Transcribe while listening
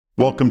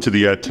Welcome to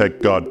the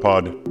AdTechGod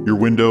Pod, your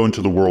window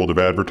into the world of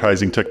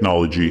advertising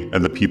technology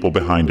and the people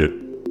behind it.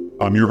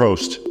 I'm your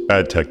host,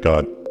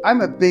 AdTechGod.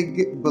 I'm a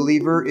big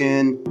believer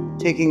in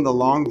taking the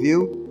long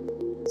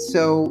view.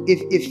 So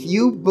if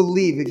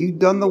you've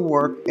done the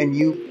work and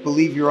you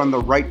believe you're on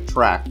the right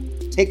track,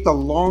 take the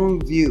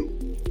long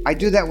view. I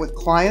do that with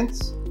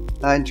clients.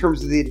 In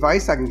terms of the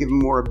advice, I can give them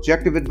more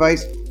objective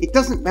advice. It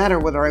doesn't matter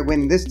whether I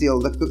win this deal.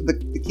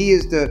 The key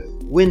is to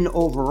win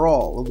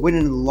overall, win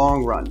in the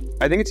long run.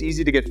 I think it's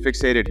easy to get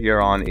fixated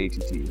here on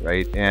ATT,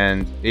 right?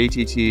 And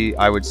ATT,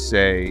 I would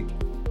say,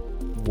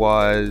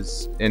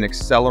 was an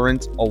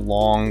accelerant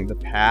along the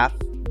path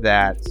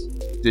that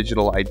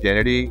digital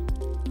identity,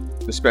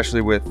 especially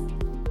with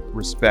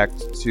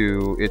respect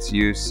to its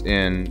use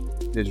in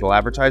digital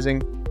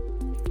advertising,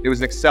 it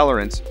was an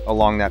accelerant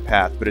along that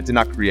path, but it did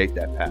not create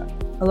that path.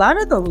 A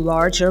lot of the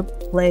larger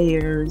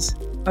players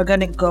are going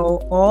to go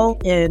all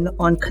in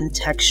on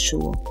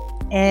contextual,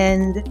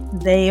 and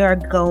they are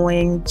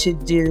going to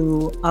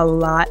do a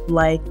lot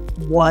like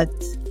what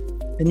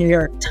the New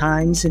York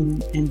Times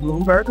and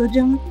Bloomberg are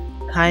doing,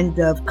 kind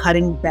of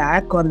cutting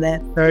back on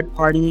that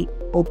third-party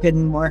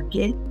open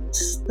market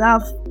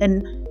stuff.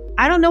 And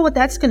I don't know what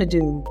that's going to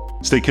do.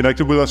 Stay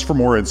connected with us for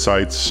more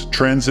insights,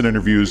 trends, and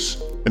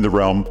interviews in the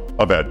realm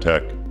of ad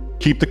tech.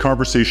 Keep the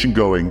conversation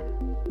going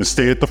and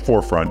stay at the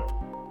forefront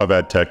of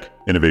ad tech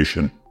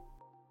innovation.